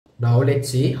Now let's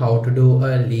see how to do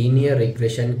a linear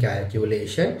regression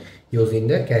calculation using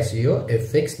the Casio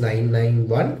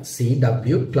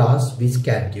FX-991CW Classwiz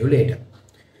Calculator.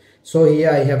 So here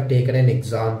I have taken an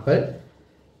example,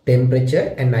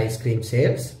 temperature and ice cream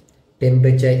sales.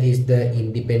 Temperature is the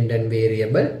independent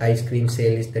variable, ice cream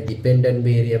sale is the dependent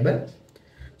variable.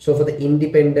 So for the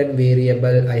independent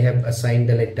variable I have assigned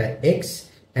the letter X,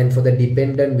 and for the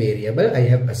dependent variable I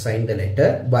have assigned the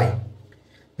letter Y.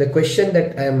 The question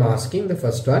that I am asking, the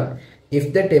first one,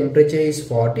 if the temperature is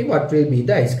 40, what will be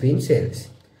the ice cream sales?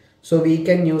 So we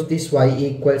can use this y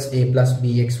equals a plus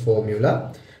bx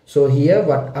formula. So here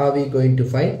what are we going to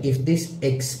find? If this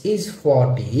x is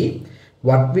 40,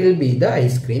 what will be the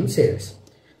ice cream sales?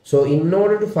 So in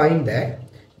order to find that,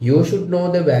 you should know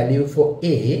the value for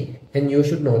a and you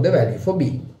should know the value for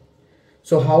b.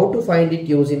 So how to find it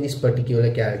using this particular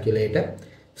calculator?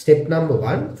 Step number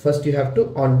 1, first you have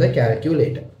to on the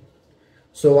calculator.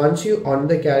 So once you on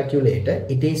the calculator,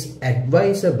 it is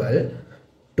advisable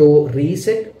to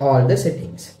reset all the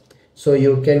settings. So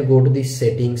you can go to this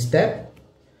settings tab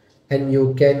and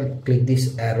you can click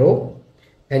this arrow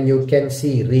and you can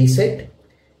see reset.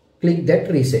 Click that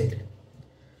reset.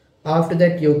 After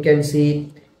that you can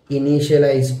see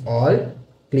initialize all.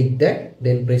 Click that,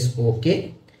 then press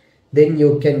OK. Then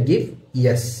you can give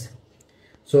yes.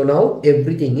 So now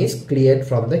everything is cleared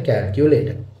from the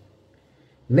calculator.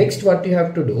 Next what you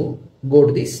have to do, go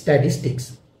to the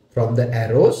statistics. From the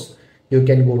arrows you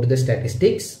can go to the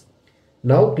statistics.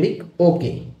 Now click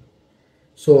OK.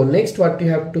 So next what you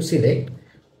have to select,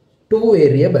 two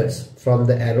variables. From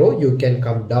the arrow you can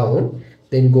come down,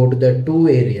 then go to the two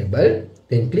variable,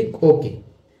 then click OK.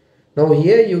 Now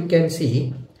here you can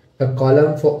see a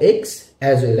column for X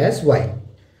as well as Y.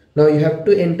 Now you have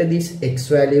to enter these X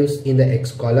values in the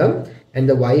X column and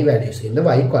the Y values in the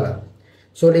Y column.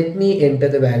 So let me enter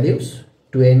the values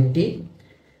 20,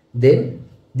 then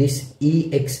this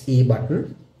EXE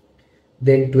button,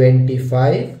 then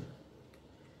 25,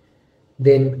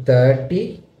 then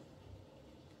 30,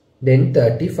 then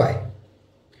 35.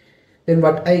 Then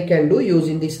what I can do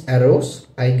using these arrows,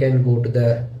 I can go to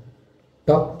the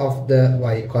top of the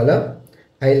Y column.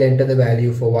 I'll enter the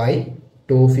value for Y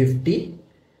 250,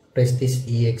 press this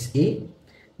EXE,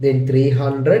 then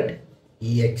 300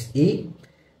 EXE,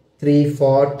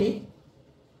 340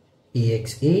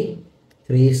 EXE,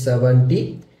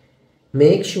 370.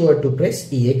 Make sure to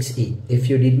press EXE. If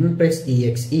you didn't press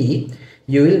EXE,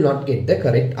 you will not get the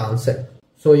correct answer.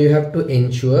 So you have to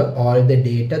ensure all the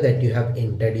data that you have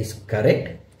entered is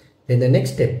correct. Then the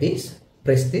next step is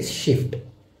press this shift.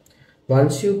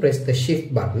 Once you press the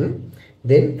shift button,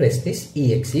 then press this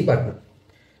EXE button.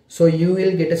 So you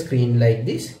will get a screen like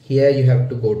this. Here you have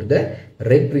to go to the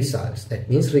reg results, that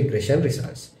means regression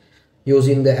results.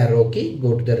 Using the arrow key,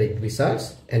 go to the reg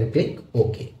results and click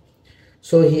OK.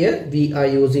 So here we are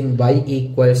using y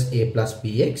equals a plus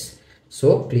bx.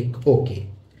 So click OK.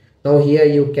 Now here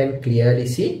you can clearly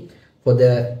see for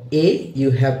the A you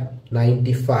have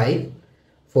 95,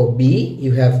 for B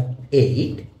you have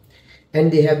 8,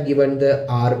 and they have given the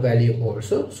R value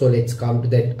also. So let's come to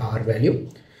that R value.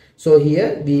 So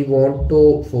here we want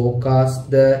to forecast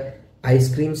the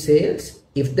ice cream sales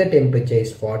if the temperature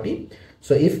is 40.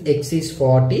 So if X is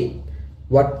 40,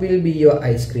 what will be your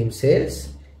ice cream sales?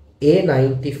 A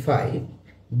 95,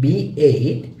 B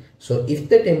 8. So if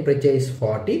the temperature is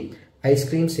 40, ice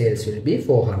cream sales will be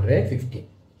 450.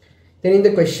 Then in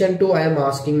the question 2, I am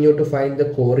asking you to find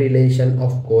the correlation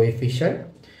of coefficient.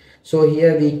 So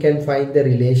here we can find the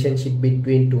relationship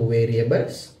between two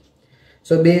variables.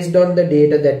 So based on the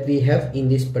data that we have in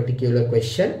this particular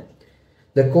question,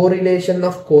 the correlation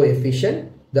of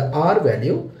coefficient, the R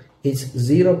value is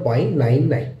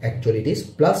 0.99. Actually it is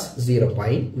plus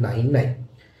 0.99.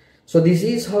 So this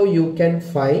is how you can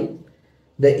find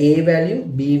the A value,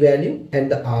 B value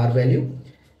and the R value,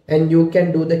 and you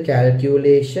can do the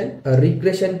calculation, a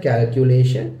regression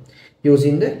calculation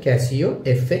using the Casio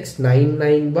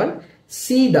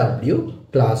FX-991CW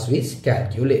Classwiz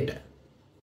Calculator.